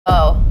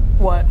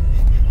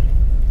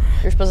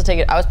You're supposed to take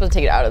it, I was supposed to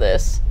take it out of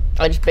this.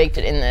 I just baked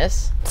it in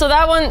this. So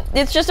that one,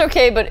 it's just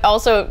okay, but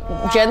also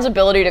Jen's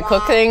ability to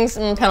cook things,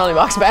 penalty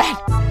box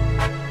bad.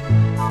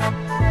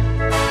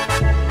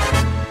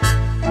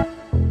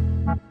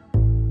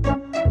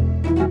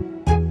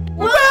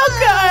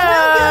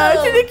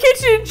 Welcome to the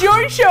Kitchen and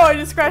Jorn Show. I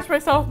just scratched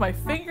myself with my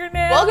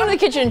fingernail. Welcome to the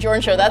Kitchen and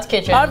Jorn Show. That's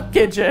Kitchen. I'm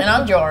Kitchen. And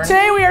I'm Jorn.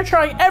 Today we are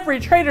trying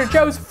every Trader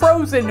Joe's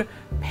frozen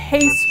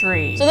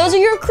pastry. So those are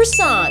your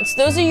croissants.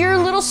 Those are your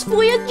little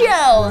sfoya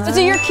gels. Those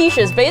are your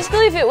quiches.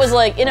 Basically, if it was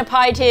like in a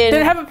pie tin.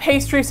 Did it have a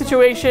pastry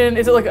situation?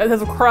 Is it like, it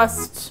has a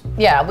crust?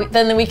 Yeah,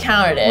 then we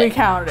counted it. We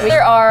counted it.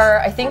 There are,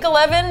 I think,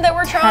 11 that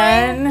we're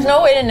trying. There's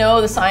no way to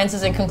know. The science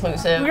is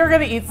inconclusive. We were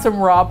gonna eat some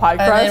raw pie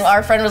crust. And then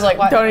our friend was like,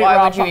 why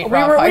would you eat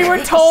raw pie crust? We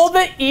were told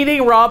that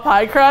eating raw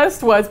pie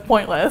crust was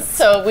pointless.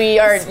 So we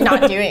are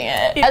not doing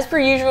it. As per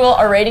usual,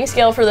 our rating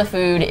scale for the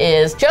food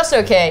is just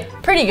okay,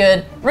 pretty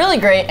good, really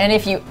great, and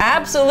if you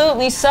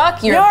absolutely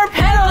suck, you're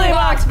penalty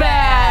box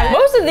bad.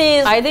 Most of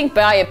these, I think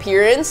by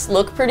appearance,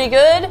 look pretty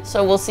good,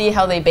 so we'll see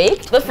how they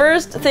baked. The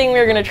first thing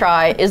we're gonna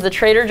try is the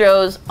Trader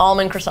Joe's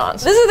almond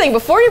croissants. This is the thing,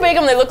 before you bake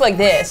them, they look like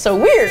this, so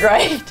weird,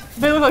 right?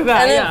 They look like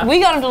that, and then we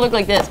got them to look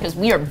like this because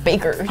we are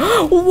bakers.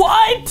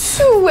 What?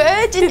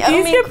 What? Did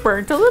these get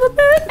burnt a little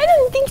bit? I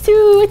don't think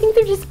so. I think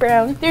they're just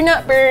brown. They're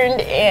not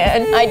burned,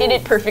 and I did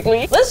it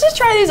perfectly. Let's just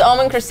try these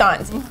almond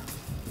croissants.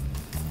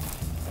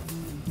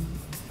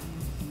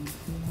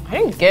 I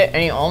didn't get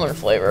any almond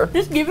flavor.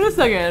 Just give it a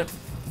second.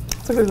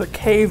 It's like there's a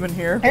cave in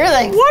here. You're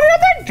like, what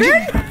is that,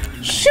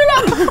 Jen? Shut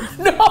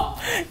up!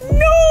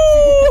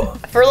 No!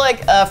 For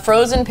like a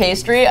frozen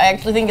pastry, I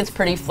actually think it's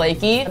pretty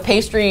flaky. The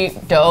pastry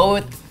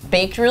dough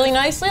baked really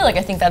nicely. Like,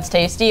 I think that's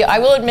tasty. I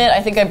will admit,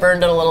 I think I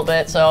burned it a little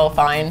bit, so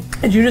fine.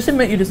 Did you just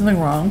admit you did something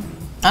wrong?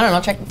 I don't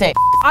know, check the tape.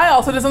 I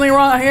also did something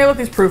wrong. I think I let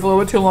these proof a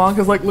little bit too long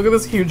because, like, look at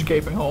this huge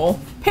gaping hole.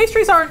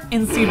 Pastries aren't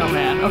Encino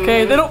Man,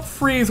 okay? They don't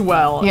freeze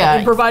well. Yeah.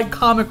 And provide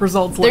comic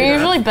results later. They're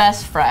usually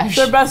best fresh.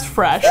 They're best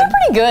fresh. They're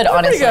pretty good,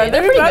 honestly.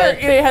 They're pretty good.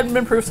 If they hadn't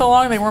been proofed so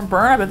long, they weren't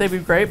burned. I bet they'd be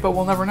great, but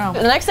we'll never know.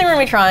 The next thing we're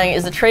gonna be trying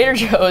is the Trader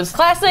Joe's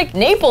classic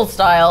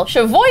Naples-style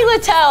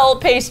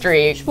Chavoy-Latel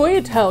pastry.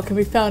 Chavoy-Latel can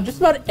be found just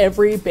about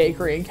every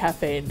bakery and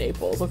cafe in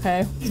Naples,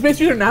 okay? These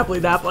pastries are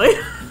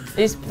Napoli-Dapply.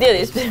 I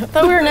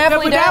thought we were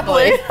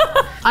Napoli-Dapply.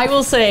 I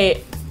will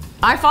say,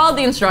 I followed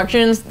the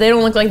instructions. They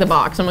don't look like the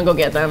box. I'm gonna go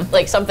get them.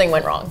 Like, something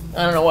went wrong.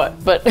 I don't know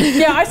what, but.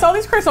 Yeah, I saw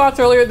these croissants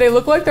earlier. They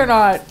look like they're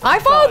not. I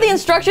followed the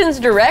instructions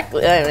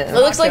directly. It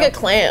looks like a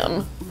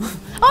clam.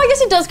 Oh, I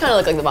guess it does kind of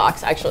look like the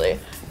box, actually.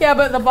 Yeah,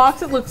 but the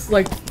box, it looks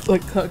like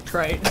cooked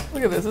right.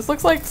 Look at this. This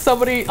looks like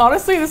somebody,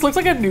 honestly, this looks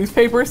like a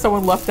newspaper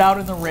someone left out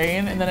in the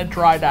rain and then it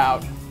dried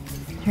out.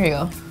 Here you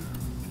go.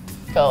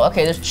 Go,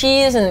 okay, there's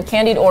cheese and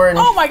candied orange.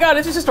 Oh my God,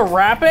 it's just a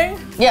wrapping?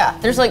 Yeah,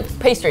 there's like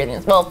pastry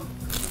things. Well,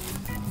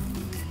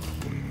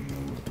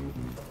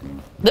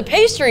 the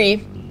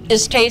pastry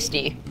is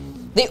tasty.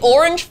 The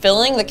orange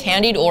filling, the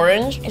candied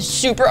orange, is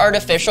super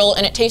artificial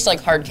and it tastes like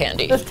hard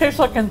candy. This tastes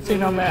like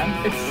Encino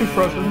Man. It's too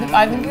frozen.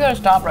 I think you gotta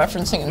stop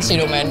referencing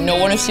Encino Man. No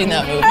one has seen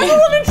that movie.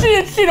 Everyone has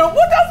seen Encino.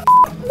 What the f?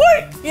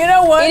 What? You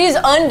know what? It is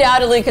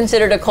undoubtedly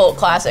considered a cult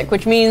classic,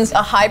 which means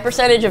a high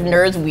percentage of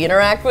nerds we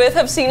interact with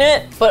have seen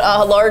it, but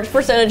a large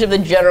percentage of the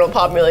general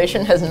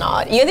population has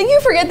not. I think you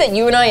forget that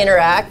you and I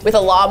interact with a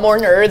lot more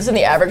nerds than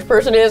the average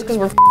person is because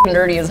we're f***ing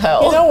nerdy as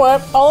hell. You know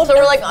what?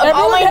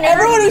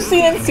 Everyone who's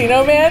seen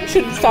Encino Man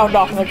should sound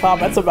off in the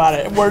comments about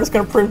it. We're just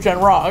gonna prove Jen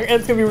wrong, and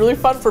it's gonna be really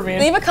fun for me.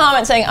 Leave a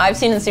comment saying I've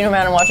seen Encino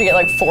Man and watch you get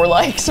like 4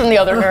 likes from the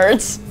other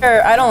nerds.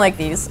 I don't like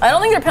these. I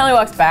don't think they're penalty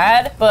box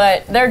bad,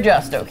 but they're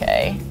just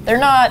okay. They're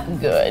not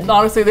good.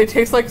 Honestly, they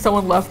taste like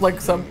someone left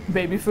like some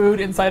baby food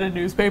inside a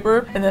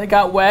newspaper, and then it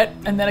got wet,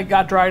 and then it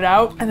got dried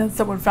out, and then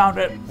someone found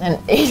it and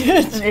ate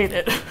it. And ate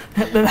it.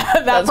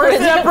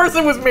 that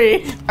person was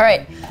me. All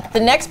right, the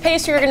next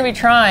pastry we're gonna be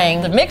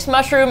trying, the mixed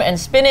mushroom and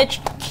spinach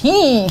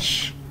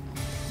quiche.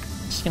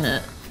 Just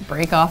gonna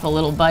break off a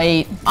little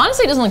bite.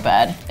 Honestly, it doesn't look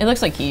bad. It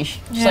looks like quiche,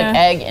 just like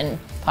egg and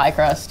pie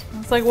crust.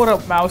 It's like what a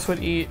mouse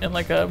would eat in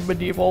like a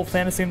medieval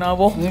fantasy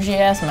novel. Bougie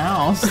ass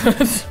mouse.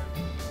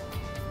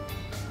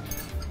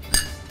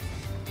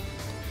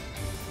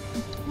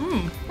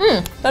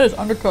 That is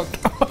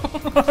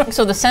undercooked.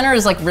 So the center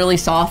is like really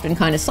soft and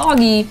kind of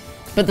soggy,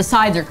 but the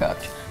sides are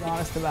cooked. Be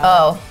honest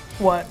about it.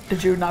 What?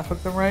 Did you not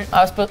cook them right?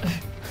 I was supposed.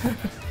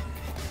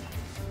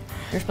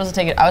 You're supposed to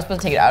take it. I was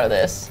supposed to take it out of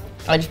this.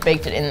 I just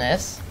baked it in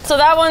this. So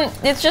that one,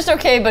 it's just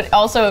okay, but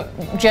also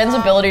Jen's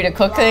ability to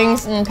cook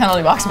things,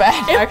 penalty box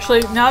bad.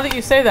 Actually, now that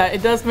you say that,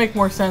 it does make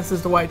more sense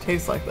as to why it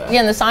tastes like that.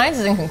 Yeah, and the science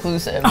is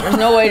inconclusive. There's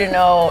no way to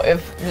know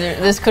if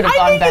this could have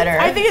gone better.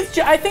 I think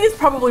it's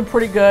probably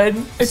pretty good.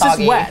 It's soggy.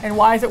 Just wet. And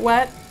why is it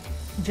wet?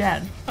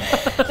 Jen.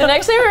 The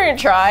next thing we're gonna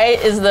try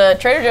is the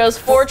Trader Joe's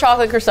 4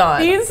 chocolate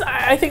croissant. These,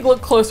 I think,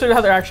 look closer to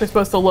how they're actually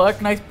supposed to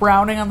look. Nice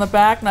browning on the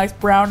back, nice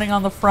browning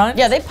on the front.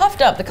 Yeah, they puffed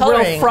up, the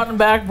coloring. Real front and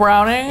back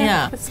browning.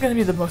 Yeah. This is gonna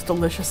be the most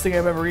delicious thing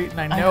I've ever eaten,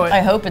 I know it.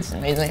 I hope it's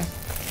amazing.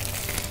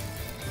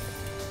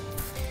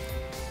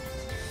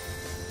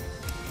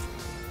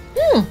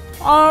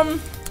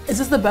 Is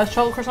this the best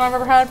chocolate croissant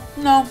I've ever had?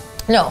 No.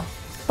 No.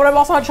 But I've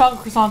also had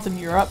chocolate croissants in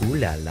Europe. Ooh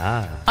la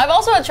la. I've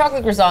also had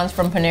chocolate croissants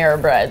from Panera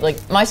Bread. Like,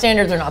 my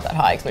standards are not that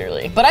high,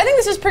 clearly. But I think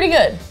this is pretty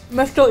good. Am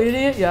I still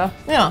eating it? Yeah.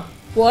 Yeah.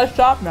 Will I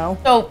stop? No.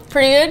 So,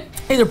 pretty good?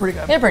 These are pretty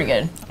good. They're pretty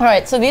good. All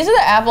right, so these are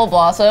the apple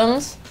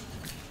blossoms.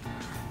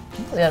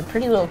 They got a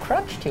pretty little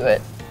crunch to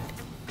it.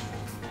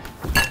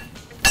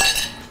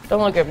 Don't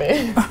look at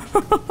me.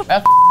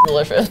 That's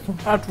delicious.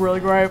 That's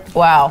really great.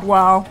 Wow.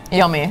 Wow.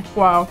 Yummy.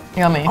 Wow.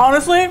 Yummy.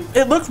 Honestly,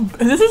 this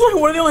is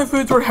like one of the only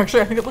foods where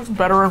actually I think it looks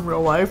better in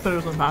real life than it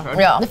is in package.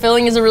 Yeah. The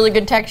filling is a really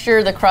good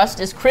texture. The crust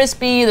is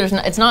crispy.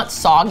 It's not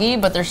soggy,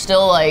 but there's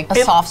still like a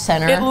soft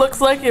center. It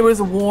looks like it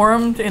was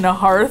warmed in a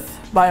hearth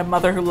by a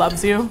mother who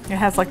loves you. It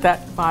has like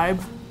that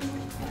vibe.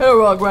 Oh,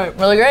 really great.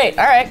 Really great.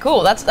 All right,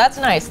 cool. That's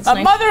nice. It's a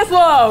nice. mother's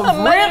love. A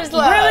mother's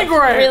love. Really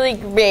great. Really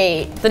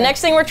great. The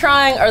next thing we're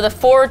trying are the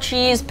 4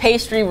 cheese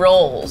pastry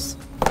rolls.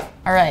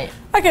 All right.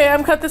 Okay,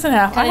 I'm cut this in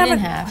half. Cut it in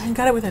half. I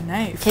got it with a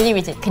knife. Can you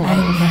eat it?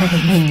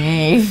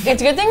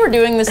 It's a good thing we're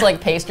doing this like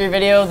pastry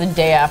video the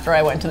day after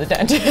I went to the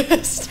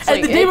dentist.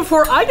 And the day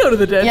before I go to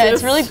the dentist. Yeah,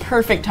 it's really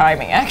perfect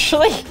timing,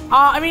 actually.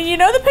 I mean, you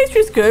know the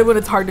pastry's good when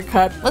it's hard to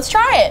cut. Let's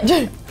try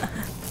it.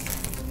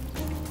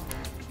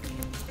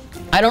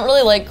 I don't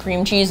really like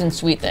cream cheese and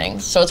sweet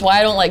things, so it's why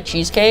I don't like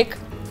cheesecake.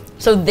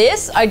 So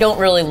this I don't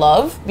really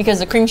love because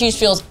the cream cheese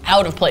feels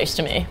out of place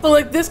to me. But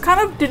like this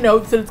kind of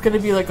denotes that it's gonna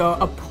be like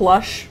a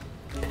plush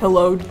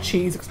pillowed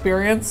cheese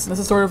experience. This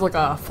is sort of like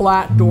a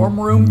flat dorm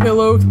room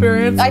pillow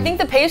experience. I think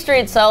the pastry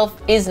itself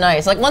is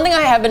nice. Like one thing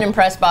I have been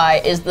impressed by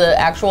is the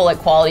actual like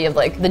quality of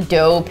like the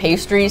dough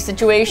pastry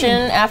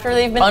situation after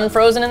they've been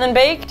unfrozen and then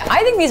baked.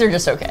 I think these are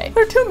just okay.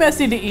 They're too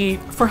messy to eat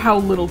for how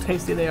little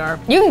tasty they are.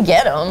 You can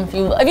get them if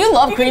you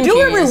love cream cheese. You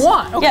can do whatever you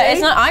want, okay?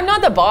 Yeah, I'm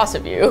not the boss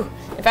of you.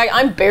 In fact,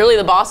 I'm barely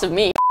the boss of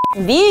me.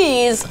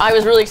 These, I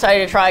was really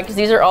excited to try because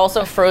these are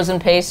also frozen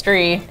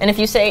pastry. And if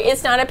you say,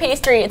 it's not a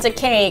pastry, it's a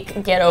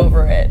cake, get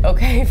over it,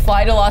 okay?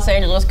 Fly to Los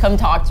Angeles, come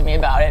talk to me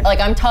about it. Like,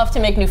 I'm tough to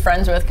make new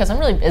friends with because I'm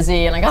really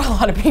busy and I got a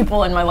lot of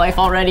people in my life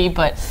already,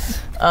 but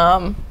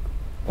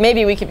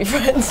maybe we could be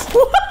friends.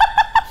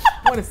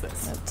 What is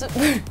this?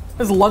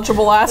 This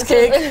Lunchable ass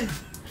cake?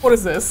 What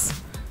is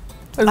this?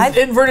 Is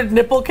inverted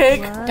nipple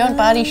cake? What? Don't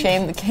body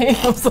shame the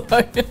cake. I'm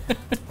sorry.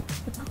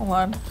 Hold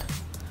on.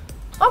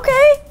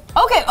 Okay.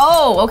 Okay.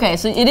 Oh, okay.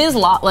 So it is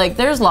like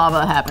there's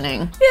lava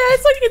happening. Yeah,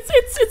 it's like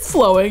it's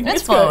flowing.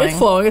 It's flowing. Good. It's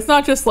flowing. It's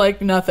not just like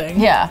nothing.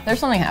 Yeah, there's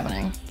something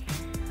happening.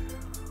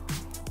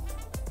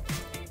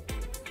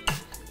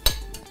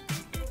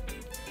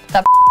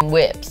 That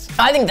whips.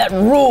 I think that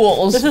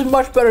rules. This is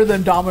much better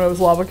than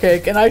Domino's lava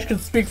cake, and I should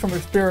speak from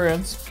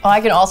experience. Oh,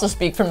 I can also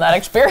speak from that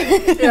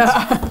experience.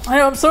 Yeah, I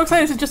know. I'm so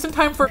excited. It's just in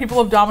time for people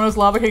of Domino's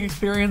lava cake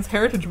experience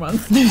Heritage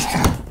Month.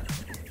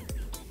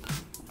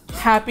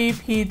 Happy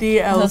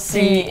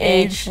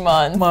PDLCH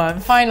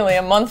month. Finally,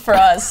 a month for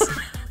us.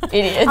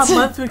 Idiots. A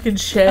month we can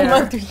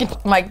share.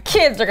 My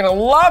kids are gonna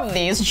love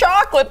these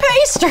chocolate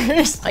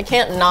pastries. I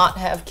can't not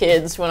have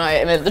kids when I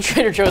am at the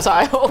Trader Joe's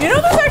aisle. You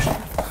know, there's actually...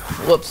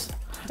 Whoops.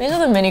 These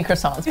are the mini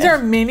croissants. These are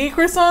mini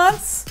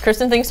croissants?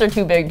 Kristen thinks they're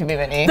too big to be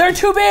mini. They're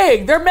too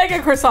big. They're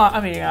mega croissant. I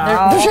mean,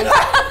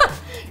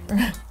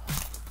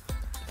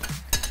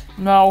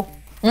 no.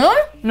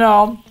 Really?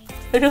 No.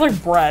 They taste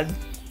like bread.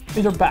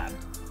 These are bad.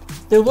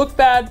 They look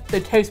bad, they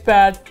taste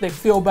bad, they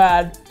feel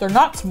bad. They're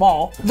not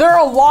small. They're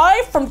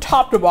alive from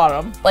top to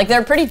bottom. Like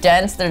they're pretty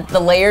dense. The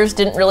layers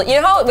didn't really,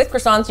 you know how with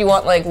croissants you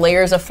want like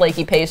layers of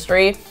flaky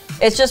pastry?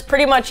 It's just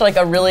pretty much like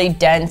a really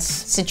dense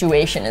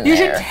situation in there. You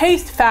should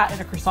taste fat in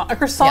a croissant. A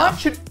croissant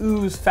should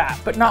ooze fat,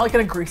 but not like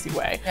in a greasy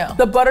way. Yeah.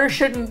 The butter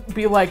shouldn't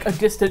be like a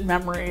distant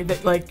memory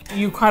that like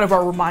you kind of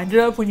are reminded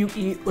of when you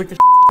eat like a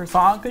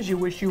croissant because you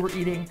wish you were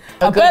eating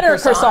a better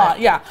croissant.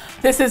 Yeah,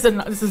 this is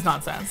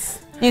nonsense.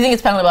 Do you think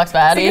it's penalty box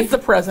bad? I think it's the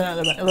president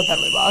of the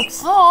penalty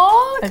box.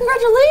 Aw,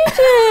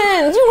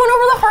 congratulations! You won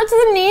over the hearts of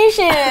the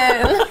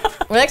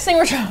nation. The next thing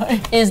we're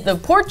trying is the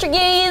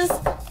Portuguese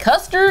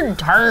custard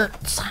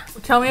tarts.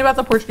 Tell me about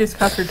the Portuguese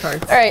custard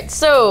tarts. All right,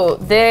 so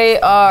they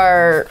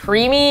are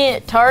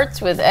creamy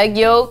tarts with egg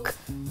yolk,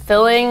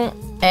 filling,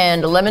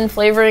 and lemon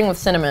flavoring with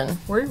cinnamon.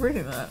 Where are you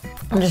reading that?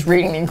 I'm just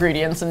reading the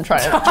ingredients and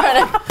trying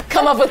to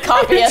come up with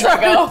copy as I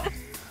go.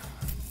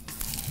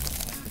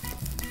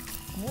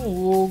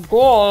 Oh,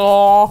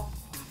 God.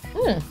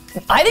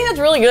 I think that's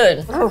really good.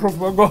 It's good.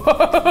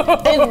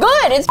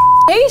 It's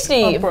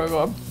tasty. That's pretty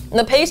good.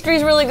 The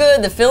pastry's really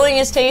good. The filling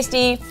is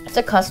tasty. It's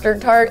a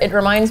custard tart. It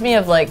reminds me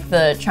of like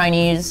the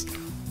Chinese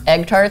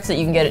egg tarts that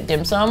you can get at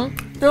dim sum.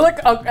 They're like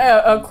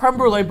a creme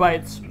brulee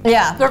bites.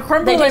 Yeah. They're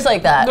creme brulee. They taste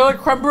like that. They're like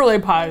creme brulee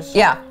pies.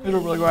 Yeah. These are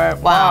really great.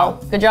 Wow.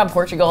 Good job,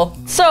 Portugal.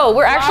 So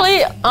we're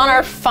actually on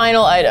our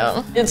final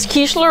item. It's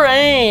quiche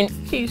Lorraine.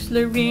 Quiche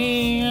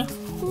Lorraine.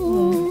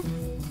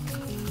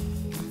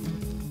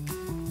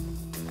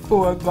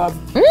 Oh, God.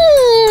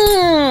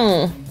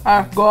 Mmm.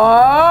 That's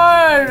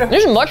good.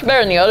 This is much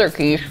better than the other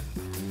quiche.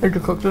 Did you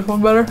cook this one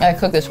better? I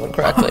cooked this one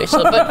correctly,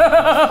 so,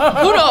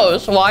 but who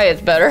knows why it's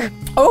better.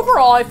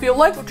 Overall, I feel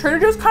like Trader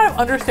Joe's kind of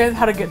understands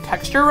how to get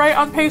texture right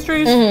on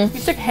pastries. You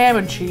stick ham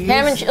and cheese.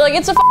 Ham and cheese, like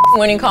it's a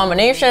winning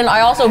combination.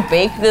 I also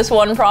baked this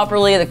one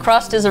properly. The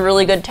crust is a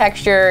really good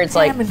texture. It's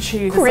like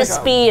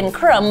crispy and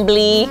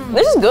crumbly.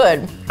 This is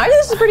good. I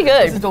think this is pretty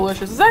good. This is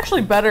delicious. It's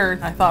actually better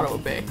than I thought it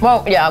would be.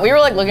 Well, yeah, we were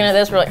like looking at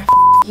this, we're like,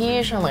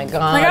 yeesh, oh my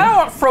god. Like, I don't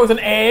want frozen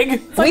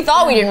egg. We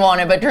thought we didn't want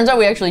it, but it turns out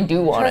we actually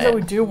do want it. Turns out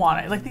we do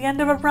want it. Like the end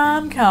of a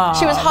rom-com.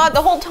 She was hot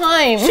the whole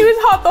time. She was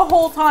hot the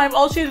whole time.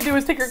 All she had to do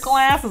was take her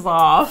glasses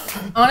off.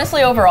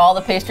 Honestly, overall,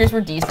 the pastries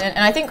were decent. And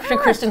I think to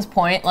Kristen's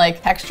point,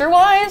 like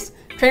texture-wise,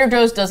 Trader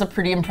Joe's does a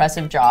pretty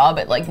impressive job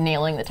at like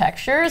nailing the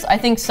textures. I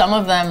think some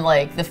of them,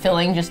 like the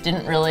filling just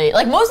didn't really,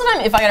 like most of the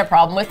time if I had a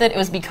problem with it, it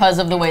was because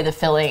of the way the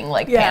filling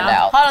like panned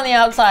out. Hot on the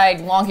outside,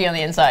 wonky on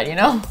the inside, you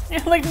know?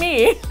 Yeah, like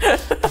me.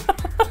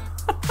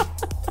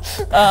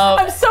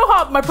 I'm so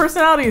hot, my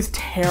personality is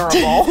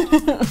terrible.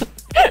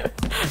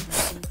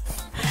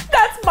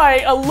 That's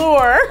my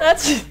allure.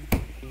 That's...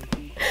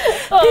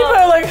 People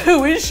are like,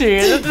 who is she?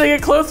 And then they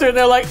get closer and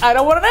they're like, I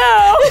don't want to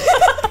know.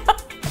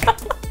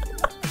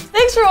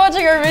 Thanks for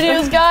watching our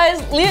videos,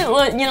 guys. Leave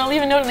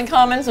a note in the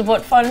comments of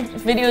what fun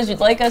videos you'd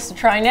like us to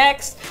try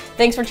next.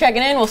 Thanks for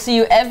checking in. We'll see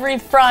you every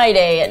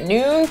Friday at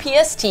noon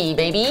PST,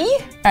 baby.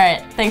 All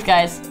right, thanks,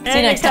 guys. See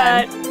you next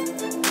time.